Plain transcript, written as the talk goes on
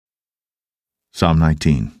Psalm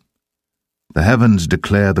 19. The heavens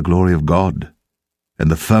declare the glory of God, and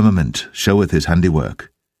the firmament showeth his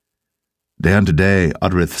handiwork. Day unto day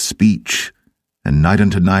uttereth speech, and night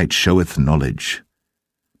unto night showeth knowledge.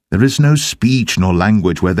 There is no speech nor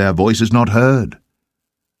language where their voice is not heard.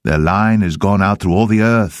 Their line is gone out through all the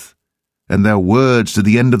earth, and their words to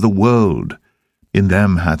the end of the world. In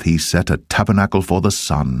them hath he set a tabernacle for the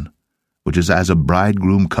sun, which is as a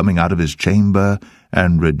bridegroom coming out of his chamber,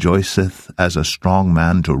 and rejoiceth as a strong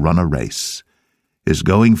man to run a race. His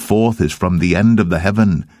going forth is from the end of the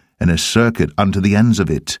heaven, and his circuit unto the ends of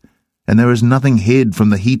it, and there is nothing hid from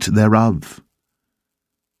the heat thereof.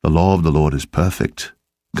 The law of the Lord is perfect,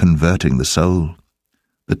 converting the soul.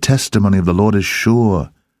 The testimony of the Lord is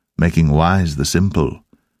sure, making wise the simple.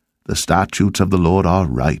 The statutes of the Lord are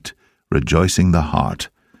right, rejoicing the heart.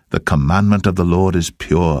 The commandment of the Lord is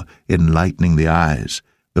pure, enlightening the eyes.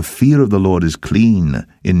 The fear of the Lord is clean,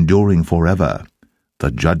 enduring forever.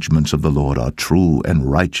 The judgments of the Lord are true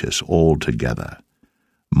and righteous altogether.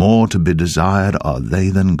 More to be desired are they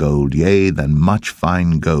than gold, yea, than much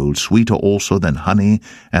fine gold, sweeter also than honey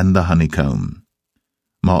and the honeycomb.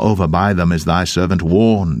 Moreover, by them is thy servant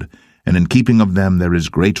warned, and in keeping of them there is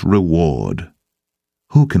great reward.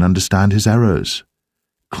 Who can understand his errors?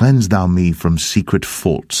 Cleanse thou me from secret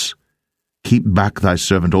faults. Keep back thy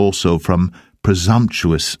servant also from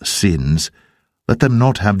presumptuous sins. Let them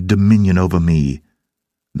not have dominion over me.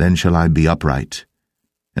 Then shall I be upright,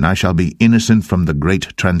 and I shall be innocent from the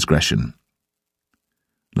great transgression.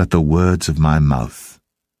 Let the words of my mouth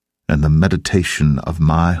and the meditation of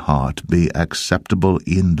my heart be acceptable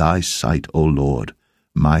in thy sight, O Lord,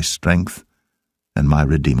 my strength and my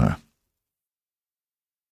Redeemer.